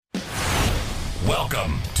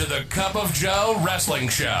Welcome to the Cup of Joe Wrestling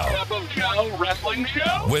Show. Cup of Joe Wrestling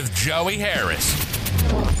Show? With Joey Harris.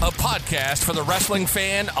 A podcast for the wrestling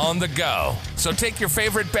fan on the go. So take your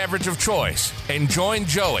favorite beverage of choice and join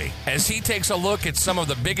Joey as he takes a look at some of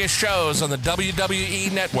the biggest shows on the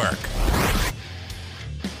WWE Network.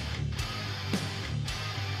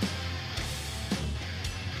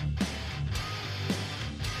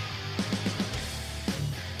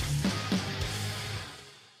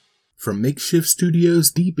 From makeshift studios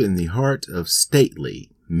deep in the heart of stately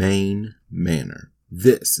Maine Manor,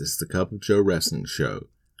 this is the Cup of Joe Wrestling Show.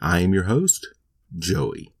 I am your host,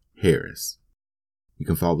 Joey Harris. You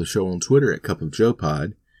can follow the show on Twitter at Cup of Joe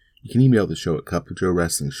Pod. You can email the show at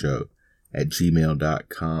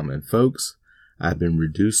cupofjoewrestlingshow@gmail.com. And folks, I've been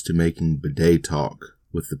reduced to making bidet talk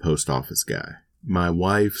with the post office guy. My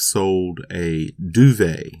wife sold a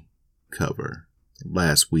duvet cover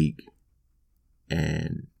last week,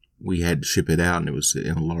 and we had to ship it out, and it was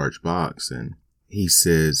in a large box. And he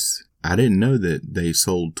says, I didn't know that they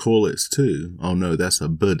sold toilets too. Oh no, that's a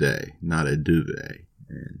bidet, not a duvet.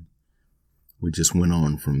 And we just went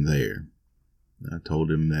on from there. I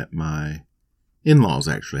told him that my in-laws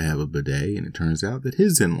actually have a bidet, and it turns out that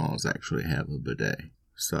his in-laws actually have a bidet.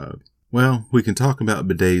 So, well, we can talk about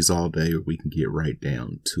bidets all day, or we can get right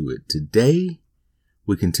down to it. Today,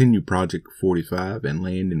 we continue Project 45 and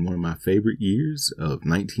land in one of my favorite years of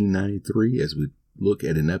 1993 as we look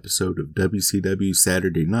at an episode of WCW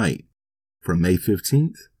Saturday Night from May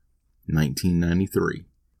 15th, 1993.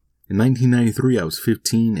 In 1993, I was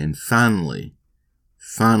 15 and finally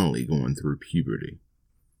going through puberty.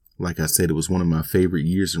 Like I said, it was one of my favorite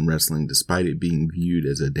years in wrestling, despite it being viewed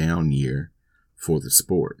as a down year for the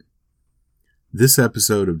sport. This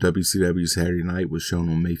episode of WCW Saturday Night was shown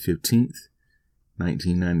on May 15th,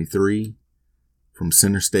 1993, from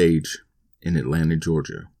Center Stage in Atlanta,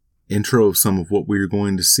 Georgia. Intro of some of what we are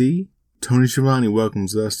going to see. Tony Schiavone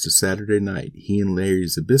welcomes us to Saturday Night. He and Larry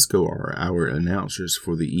Zbyszko are our announcers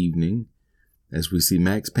for the evening, as we see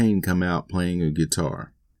Max Payne come out playing a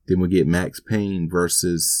guitar. Then we get Max Payne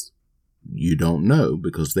versus you don't know,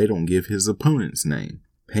 because they don't give his opponent's name.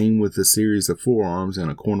 Payne with a series of forearms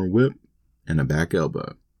and a corner whip and a back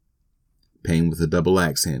elbow. Payne with a double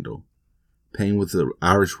axe handle. Payne with the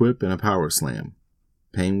Irish whip and a power slam.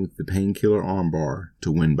 Payne with the painkiller armbar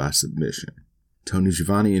to win by submission. Tony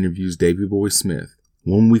Schiavone interviews Davey Boy Smith.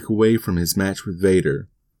 1 week away from his match with Vader,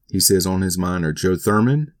 he says on his mind are Joe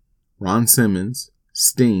Thurman, Ron Simmons,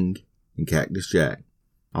 Sting, and Cactus Jack.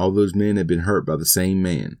 All those men have been hurt by the same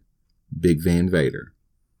man, Big Van Vader.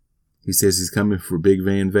 He says he's coming for Big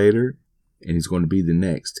Van Vader, and he's going to be the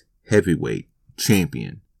next heavyweight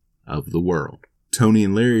champion of the world. Tony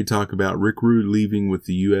and Larry talk about Rick Rude leaving with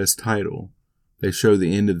the U.S. title. They show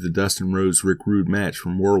the end of the Dustin Rhodes-Rick Rude match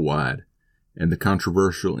from Worldwide and the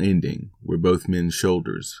controversial ending where both men's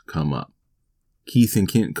shoulders come up. Keith and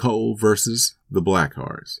Kent Cole versus the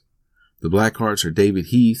Blackhearts. The Blackhearts are David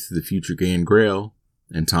Heath, the future Gangrel,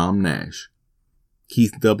 and Tom Nash.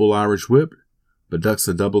 Keith double Irish whip, but ducks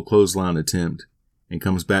a double clothesline attempt and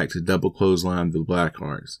comes back to double clothesline the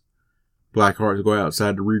Blackhearts. Blackhearts go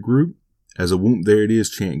outside to regroup, as a whoop there it is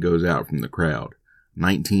chant goes out from the crowd.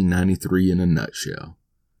 1993 in a nutshell.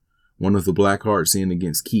 One of the Blackhearts in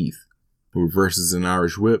against Keith, who reverses an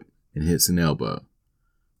Irish whip and hits an elbow.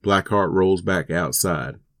 Blackheart rolls back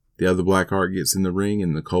outside. The other Blackheart gets in the ring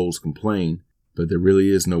and the Coles complain, but there really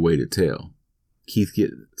is no way to tell. Keith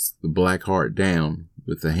gets the Blackheart down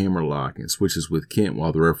with the hammerlock and switches with Kent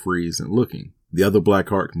while the referee isn't looking. The other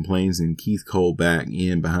Blackheart complains and Keith Cole back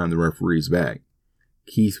in behind the referee's back.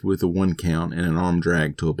 Keith with a 1 count and an arm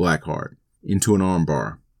drag to a Blackheart, into an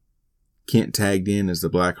armbar. Kent tagged in as the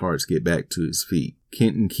Blackhearts get back to his feet.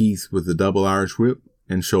 Kent and Keith with a double Irish whip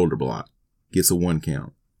and shoulder block, gets a 1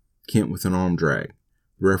 count. Kent with an arm drag.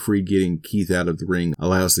 The referee getting Keith out of the ring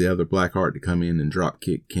allows the other Blackheart to come in and drop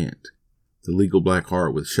kick Kent. The legal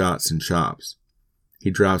Blackheart with shots and chops. He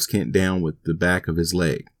drives Kent down with the back of his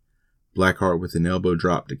leg. Blackheart with an elbow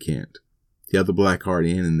drop to Kent. The other Blackheart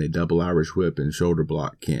in and they double Irish whip and shoulder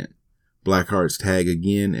block Kent. Blackhearts tag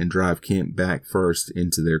again and drive Kent back first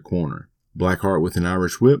into their corner. Blackheart with an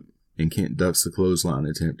Irish whip and Kent ducks the clothesline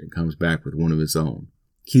attempt and comes back with one of his own.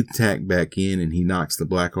 Keith tagged back in and he knocks the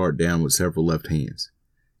Blackheart down with several left hands.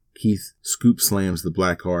 Keith scoop slams the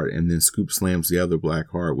Blackheart and then scoop slams the other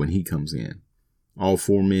Blackheart when he comes in. All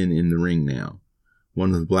 4 men in the ring now.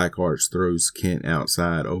 One of the Blackhearts throws Kent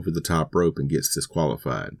outside over the top rope and gets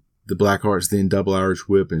disqualified. The Blackhearts then double Irish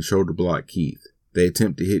whip and shoulder block Keith. They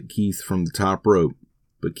attempt to hit Keith from the top rope,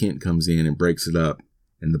 but Kent comes in and breaks it up,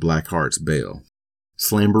 and the Blackhearts bail.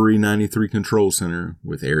 Slamboree 93 Control Center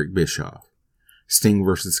with Eric Bischoff. Sting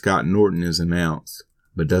vs. Scott Norton is announced,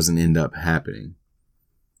 but doesn't end up happening.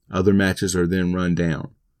 Other matches are then run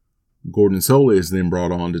down. Gordon Solie is then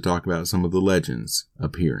brought on to talk about some of the legends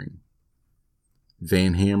appearing.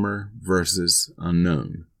 Van Hammer versus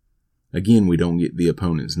Unknown. Again, we don't get the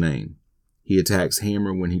opponent's name. He attacks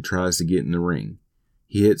Hammer when he tries to get in the ring.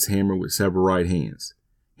 He hits Hammer with several right hands.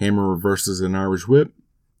 Hammer reverses an Irish whip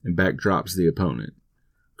and backdrops the opponent.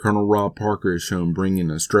 Colonel Rob Parker is shown bringing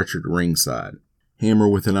a stretcher to ringside. Hammer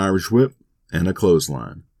with an Irish whip and a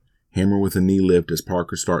clothesline. Hammer with a knee lift as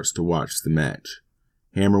Parker starts to watch the match.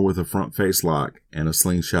 Hammer with a front face lock and a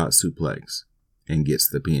slingshot suplex, and gets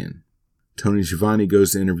the pin. Tony Schiavone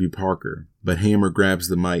goes to interview Parker, but Hammer grabs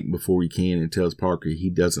the mic before he can and tells Parker he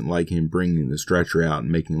doesn't like him bringing the stretcher out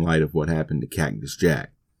and making light of what happened to Cactus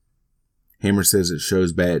Jack. Hammer says it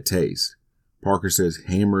shows bad taste. Parker says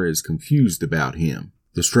Hammer is confused about him.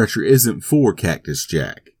 The stretcher isn't for Cactus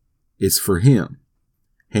Jack. It's for him.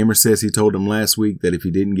 Hammer says he told him last week that if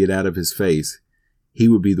he didn't get out of his face, he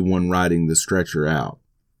would be the one riding the stretcher out.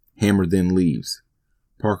 Hammer then leaves.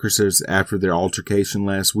 Parker says after their altercation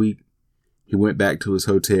last week, he went back to his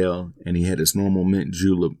hotel and he had his normal mint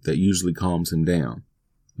julep that usually calms him down.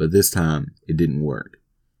 But this time, it didn't work.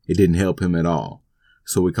 It didn't help him at all.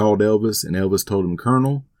 So he called Elvis and Elvis told him,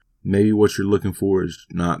 "Colonel, maybe what you're looking for is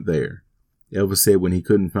not there." Elvis said when he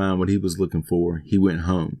couldn't find what he was looking for, he went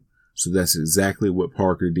home. So that's exactly what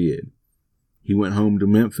Parker did. He went home to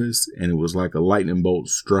Memphis and it was like a lightning bolt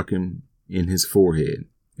struck him in his forehead.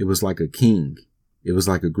 It was like a king. It was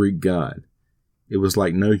like a Greek god. It was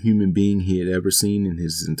like no human being he had ever seen in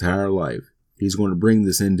his entire life. He's going to bring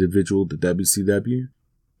this individual to WCW.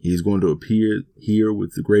 He's going to appear here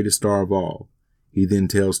with the greatest star of all. He then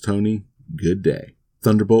tells Tony, "Good day."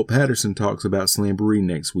 Thunderbolt Patterson talks about Slamboree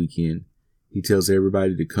next weekend. He tells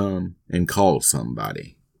everybody to come and call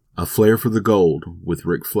somebody. A Flair for the Gold with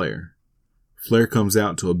Ric Flair. Flair comes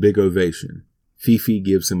out to a big ovation. Fifi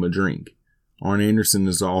gives him a drink. Arn Anderson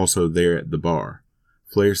is also there at the bar.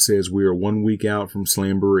 Flair says we are 1 week out from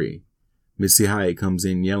Slamboree. Missy Hyatt comes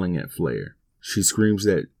in yelling at Flair. She screams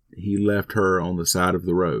that he left her on the side of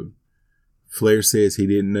the road. Flair says he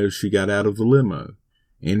didn't know she got out of the limo.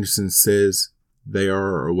 Anderson says they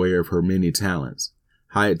are aware of her many talents.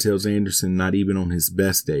 Hyatt tells Anderson not even on his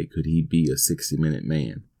best day could he be a 60-minute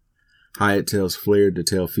man. Hyatt tells Flair to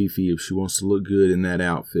tell Fifi if she wants to look good in that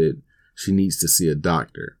outfit, she needs to see a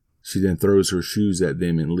doctor. She then throws her shoes at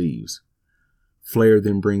them and leaves. Flair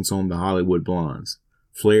then brings on the Hollywood Blondes.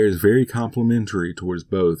 Flair is very complimentary towards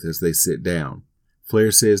both as they sit down.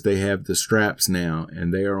 Flair says they have the straps now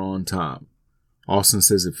and they are on top. Austin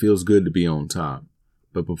says it feels good to be on top.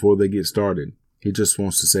 But before they get started, he just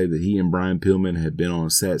wants to say that he and Brian Pillman have been on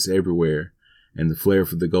sets everywhere and the Flair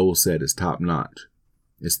for the Gold set is top notch.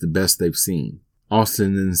 It's the best they've seen.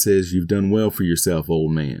 Austin then says, "You've done well for yourself,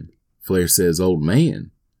 old man." Flair says, "Old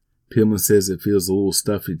man?" Pillman says it feels a little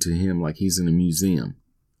stuffy to him like he's in a museum.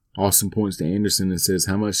 Austin points to Anderson and says,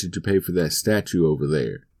 "How much did you pay for that statue over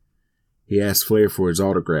there?" He asks Flair for his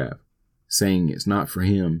autograph, saying it's not for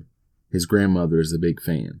him. His grandmother is a big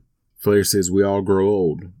fan. Flair says we all grow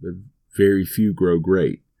old, but very few grow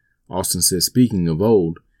great. Austin says, speaking of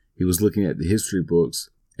old, he was looking at the history books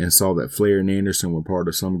and saw that Flair and Anderson were part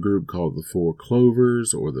of some group called the Four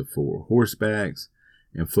Clovers or the Four Horsebacks,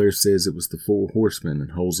 and Flair says it was the Four Horsemen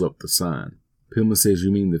and holds up the sign. Pillman says,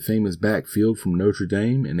 "You mean the famous backfield from Notre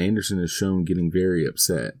Dame?" and Anderson is shown getting very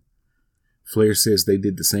upset. Flair says they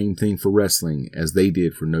did the same thing for wrestling as they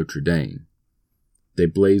did for Notre Dame. They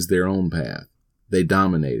blazed their own path. They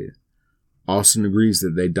dominated. Austin agrees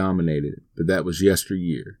that they dominated, but that was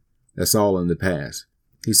yesteryear. That's all in the past.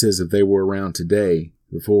 He says if they were around today,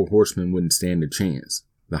 the Four Horsemen wouldn't stand a chance.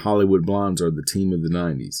 The Hollywood Blondes are the team of the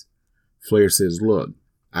 90s. Flair says, "Look,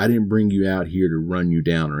 I didn't bring you out here to run you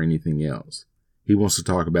down or anything else." He wants to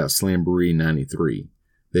talk about Slamboree 93.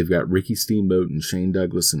 They've got Ricky Steamboat and Shane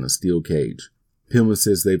Douglas in a steel cage. Pillman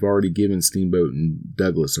says they've already given Steamboat and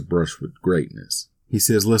Douglas a brush with greatness. He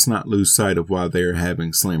says let's not lose sight of why they are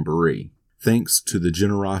having Slamboree. Thanks to the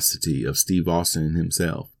generosity of Steve Austin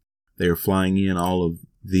himself, they are flying in all of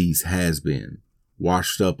these has-been,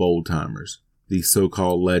 washed-up old-timers, these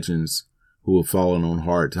so-called legends who have fallen on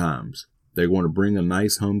hard times. They're going to bring a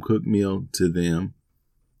nice home-cooked meal to them,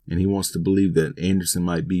 and he wants to believe that Anderson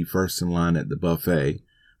might be first in line at the buffet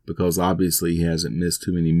because obviously he hasn't missed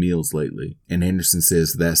too many meals lately. And Anderson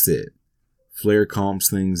says that's it. Flair calms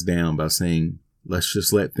things down by saying, "Let's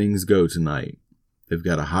just let things go tonight. They've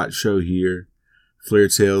got a hot show here." Flair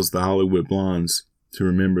tells the Hollywood Blondes to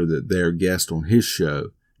remember that they are guests on his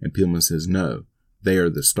show, and Pillman says no, they are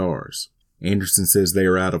the stars. Anderson says they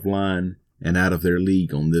are out of line, and out of their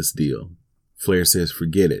league on this deal. Flair says,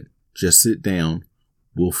 forget it. Just sit down.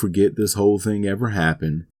 We'll forget this whole thing ever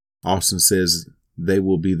happened. Austin says they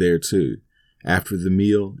will be there too. After the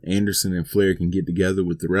meal, Anderson and Flair can get together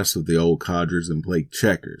with the rest of the old codgers and play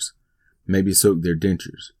checkers. Maybe soak their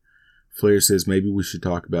dentures. Flair says maybe we should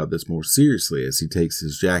talk about this more seriously as he takes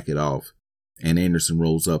his jacket off and Anderson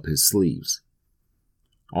rolls up his sleeves.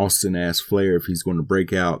 Austin asks Flair if he's going to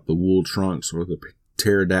break out the wool trunks or the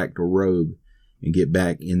pterodactyl robe and get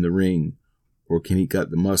back in the ring, or can he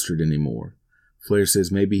cut the mustard anymore? Flair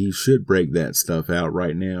says maybe he should break that stuff out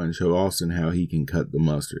right now and show Austin how he can cut the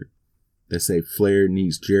mustard. They say Flair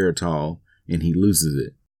needs Geritol and he loses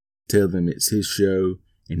it. Tell them it's his show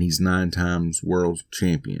and he's 9 times world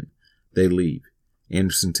champion. They leave.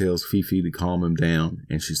 Anderson tells Fifi to calm him down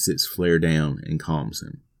and she sits Flair down and calms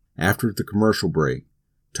him. After the commercial break,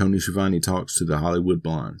 Tony Schiavone talks to the Hollywood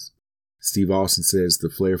Blondes. Steve Austin says the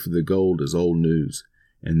Flair for the gold is old news,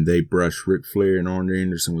 and they brush Ric Flair and Arn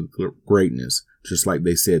Anderson with greatness, just like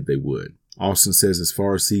they said they would. Austin says as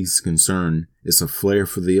far as he's concerned, it's a Flair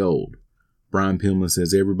for the old. Brian Pillman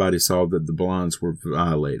says everybody saw that the Blondes were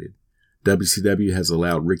violated. WCW has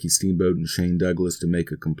allowed Ricky Steamboat and Shane Douglas to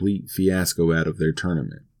make a complete fiasco out of their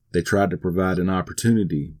tournament. They tried to provide an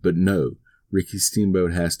opportunity, but no, Ricky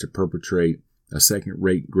Steamboat has to perpetrate a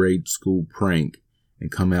second-rate grade school prank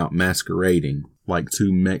and come out masquerading like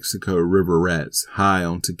 2 Mexico River rats high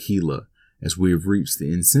on tequila as we have reached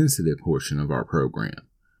the insensitive portion of our program.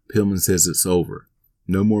 Pillman says it's over.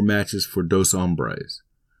 No more matches for Dos Hombres.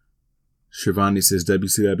 Schiavone says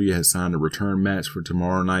WCW has signed a return match for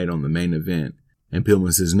tomorrow night on the main event, and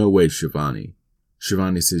Pillman says no way, Schiavone.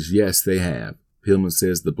 Schiavone says yes, they have. Pillman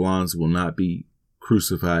says the Blondes will not be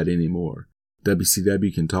crucified anymore.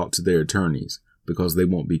 WCW can talk to their attorneys because they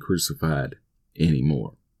won't be crucified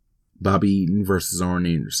anymore. Bobby Eaton versus Arn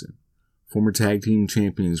Anderson. Former tag team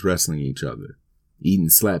champions wrestling each other. Eaton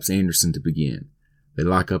slaps Anderson to begin. They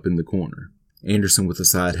lock up in the corner. Anderson with a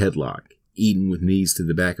side headlock. Eaton with knees to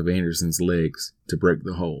the back of Anderson's legs to break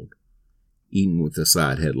the hold. Eaton with a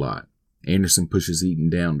side headlock. Anderson pushes Eaton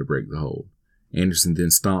down to break the hold. Anderson then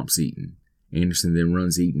stomps Eaton. Anderson then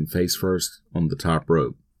runs Eaton face first on the top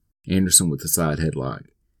rope. Anderson with a side headlock.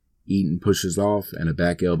 Eaton pushes off and a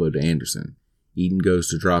back elbow to Anderson. Eaton goes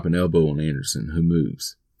to drop an elbow on Anderson, who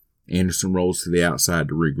moves. Anderson rolls to the outside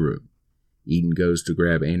to regroup. Eaton goes to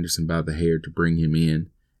grab Anderson by the hair to bring him in,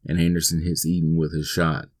 and Anderson hits Eaton with his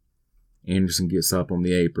shot. Anderson gets up on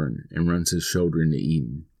the apron and runs his shoulder into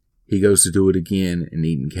Eaton. He goes to do it again, and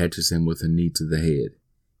Eaton catches him with a knee to the head.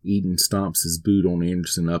 Eaton stomps his boot on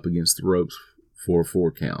Anderson up against the ropes for a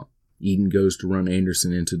 4 count. Eaton goes to run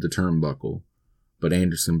Anderson into the turnbuckle, but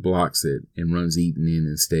Anderson blocks it and runs Eaton in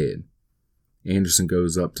instead. Anderson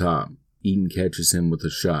goes up top. Eaton catches him with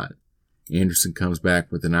a shot. Anderson comes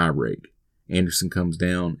back with an eye rake. Anderson comes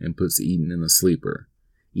down and puts Eaton in a sleeper.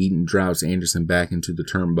 Eaton drives Anderson back into the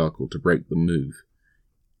turnbuckle to break the move.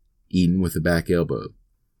 Eaton with a back elbow.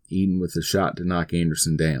 Eaton with a shot to knock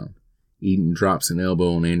Anderson down. Eaton drops an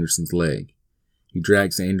elbow on Anderson's leg. He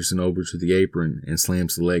drags Anderson over to the apron and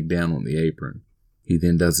slams the leg down on the apron. He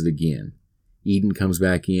then does it again. Eaton comes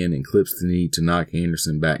back in and clips the knee to knock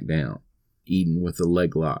Anderson back down. Eaton with a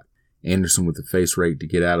leg lock. Anderson with a face rake to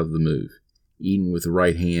get out of the move. Eaton with the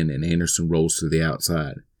right hand, and Anderson rolls to the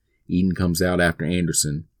outside. Eaton comes out after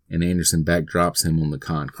Anderson, and Anderson backdrops him on the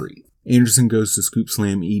concrete. Anderson goes to scoop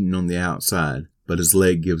slam Eaton on the outside, but his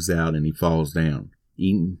leg gives out and he falls down.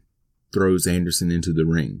 Eaton throws Anderson into the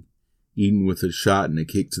ring. Eaton with a shot and a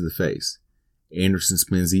kick to the face. Anderson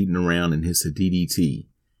spins Eaton around and hits a DDT.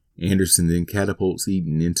 Anderson then catapults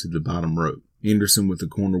Eaton into the bottom rope. Anderson with a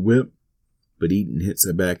corner whip, but Eaton hits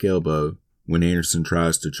a back elbow when Anderson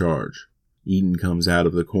tries to charge. Eaton comes out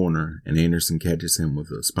of the corner, and Anderson catches him with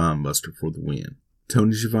a spine buster for the win.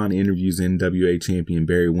 Tony Schiavone interviews NWA champion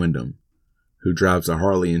Barry Windham, who drives a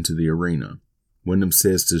Harley into the arena. Windham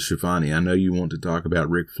says to Schiavone, I know you want to talk about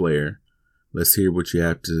Ric Flair. Let's hear what you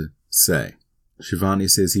have to say. Schiavone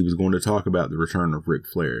says he was going to talk about the return of Ric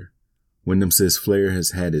Flair. Windham says Flair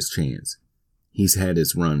has had his chance. He's had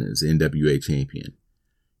his run as NWA champion.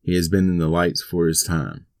 He has been in the lights for his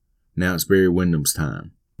time. Now it's Barry Windham's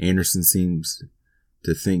time. Anderson seems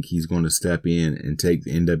to think he's going to step in and take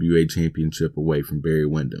the NWA championship away from Barry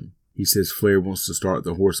Windham. He says Flair wants to start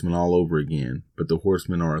the Horsemen all over again, but the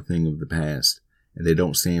Horsemen are a thing of the past, and they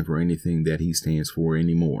don't stand for anything that he stands for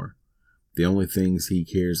anymore. The only things he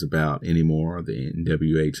cares about anymore are the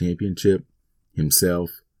NWA championship,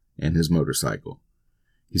 himself, and his motorcycle.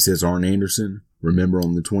 He says, Arn Anderson, remember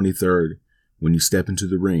on the 23rd, when you step into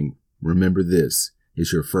the ring, remember this.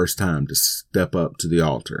 It's your first time to step up to the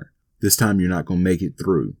altar. This time you're not going to make it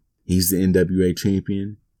through. He's the NWA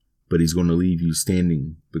champion, but he's going to leave you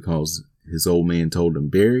standing because his old man told him,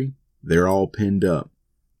 Barry, they're all pinned up,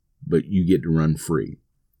 but you get to run free.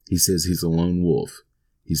 He says he's a lone wolf.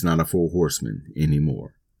 He's not a four horseman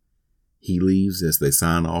anymore. He leaves as they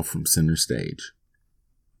sign off from center stage.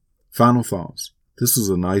 Final thoughts. This was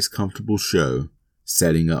a nice, comfortable show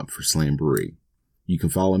setting up for Slamboree. You can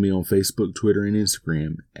follow me on Facebook, Twitter, and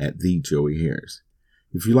Instagram at @TheJoeyHarris.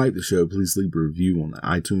 If you like the show, please leave a review on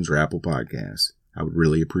iTunes or Apple Podcasts. I would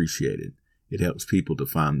really appreciate it. It helps people to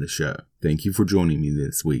find the show. Thank you for joining me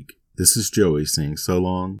this week. This is Joey saying so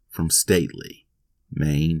long from stately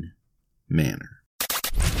Maine Manor.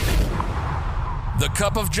 The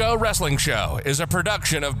Cup of Joe Wrestling Show is a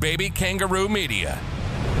production of Baby Kangaroo Media.